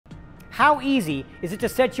How easy is it to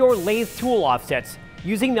set your lathe tool offsets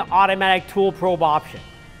using the automatic tool probe option?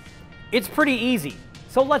 It's pretty easy,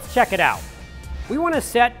 so let's check it out. We want to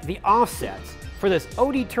set the offsets for this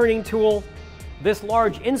OD turning tool, this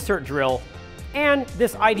large insert drill, and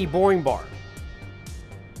this ID boring bar.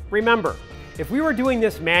 Remember, if we were doing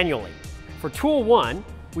this manually, for tool 1,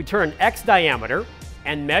 we turn X diameter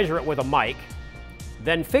and measure it with a mic,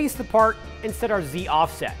 then face the part and set our Z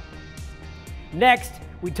offset. Next,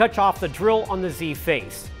 we touch off the drill on the Z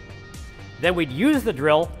face. Then we'd use the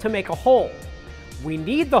drill to make a hole. We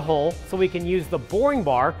need the hole so we can use the boring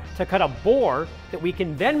bar to cut a bore that we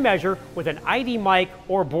can then measure with an ID mic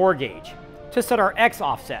or bore gauge to set our X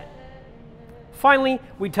offset. Finally,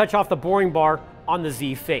 we touch off the boring bar on the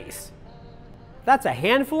Z face. That's a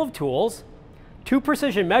handful of tools, 2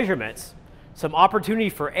 precision measurements, some opportunity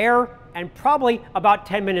for error, and probably about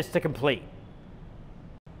 10 minutes to complete.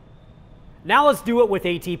 Now let's do it with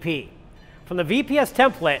ATP. From the VPS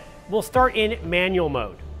template, we'll start in manual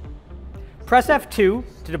mode. Press F2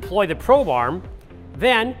 to deploy the probe arm,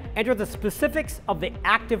 then enter the specifics of the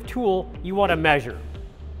active tool you want to measure.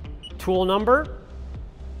 Tool number,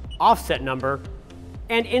 offset number,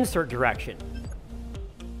 and insert direction.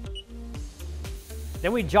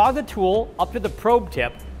 Then we jog the tool up to the probe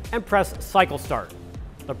tip and press cycle start.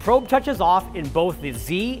 The probe touches off in both the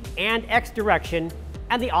Z and X direction,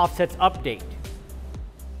 and the offsets update.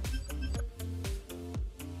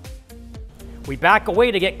 We back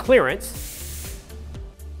away to get clearance,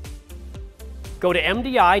 go to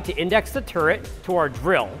MDI to index the turret to our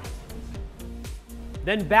drill,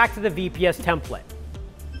 then back to the VPS template.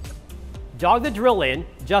 Jog the drill in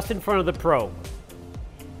just in front of the probe.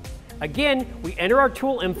 Again, we enter our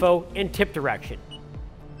tool info in tip direction.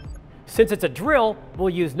 Since it's a drill, we'll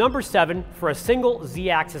use number 7 for a single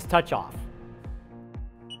Z-axis touch-off.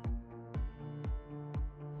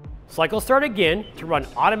 Cycle start again to run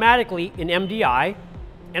automatically in MDI,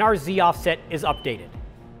 and our Z offset is updated.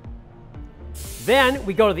 Then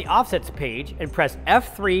we go to the offsets page and press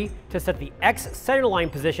F3 to set the X centerline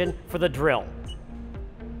position for the drill.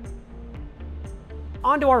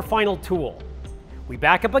 On to our final tool. We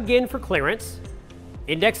back up again for clearance,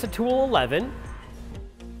 index the tool 11,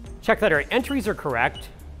 check that our entries are correct.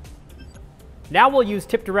 Now we'll use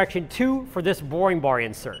tip direction 2 for this boring bar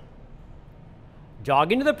insert.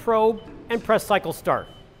 Jog into the probe and press cycle start.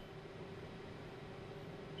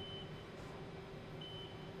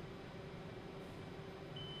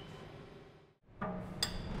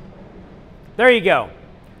 There you go.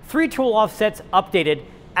 3 tool offsets updated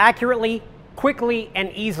accurately, quickly,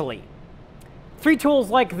 and easily. 3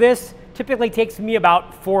 tools like this typically takes me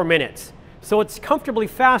about 4 minutes, so it's comfortably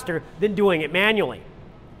faster than doing it manually.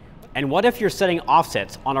 And what if you're setting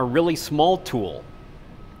offsets on a really small tool?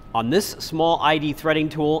 On this small ID threading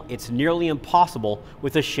tool, it's nearly impossible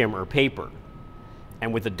with a shim or paper.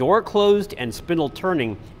 And with the door closed and spindle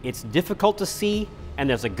turning, it's difficult to see, and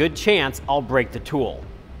there's a good chance I'll break the tool.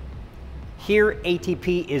 Here,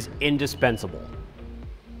 ATP is indispensable.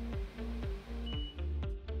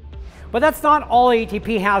 But that's not all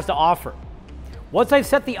ATP has to offer. Once I've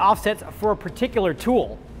set the offsets for a particular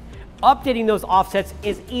tool, updating those offsets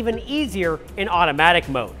is even easier in automatic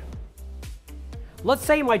mode. Let's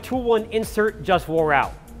say my tool 1 insert just wore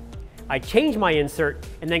out. I change my insert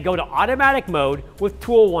and then go to automatic mode with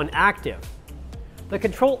tool 1 active. The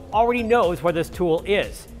control already knows where this tool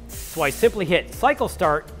is, so I simply hit cycle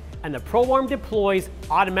start and the probe arm deploys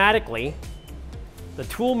automatically. The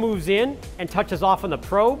tool moves in and touches off on the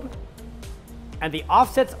probe, and the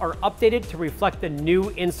offsets are updated to reflect the new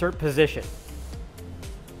insert position.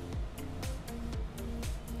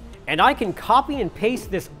 And I can copy and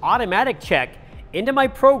paste this automatic check into my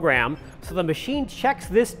program so the machine checks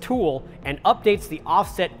this tool and updates the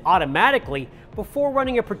offset automatically before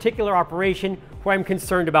running a particular operation where I'm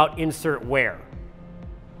concerned about insert wear.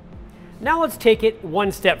 Now let's take it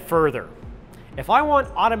one step further. If I want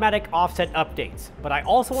automatic offset updates, but I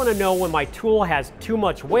also want to know when my tool has too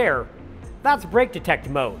much wear, that's break detect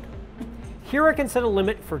mode. Here I can set a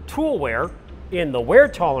limit for tool wear in the wear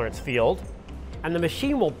tolerance field, and the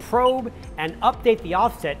machine will probe and update the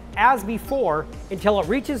offset as before until it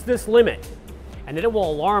reaches this limit, and then it will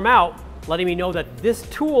alarm out, letting me know that this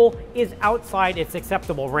tool is outside its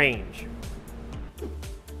acceptable range.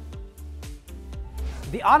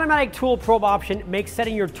 The automatic tool probe option makes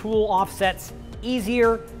setting your tool offsets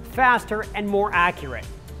easier, faster, and more accurate.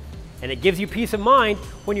 And it gives you peace of mind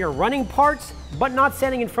when you're running parts but not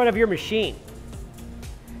standing in front of your machine.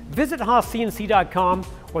 Visit HaasCNC.com,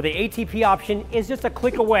 where the ATP option is just a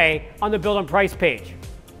click away on the Build and Price page.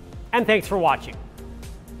 And thanks for watching.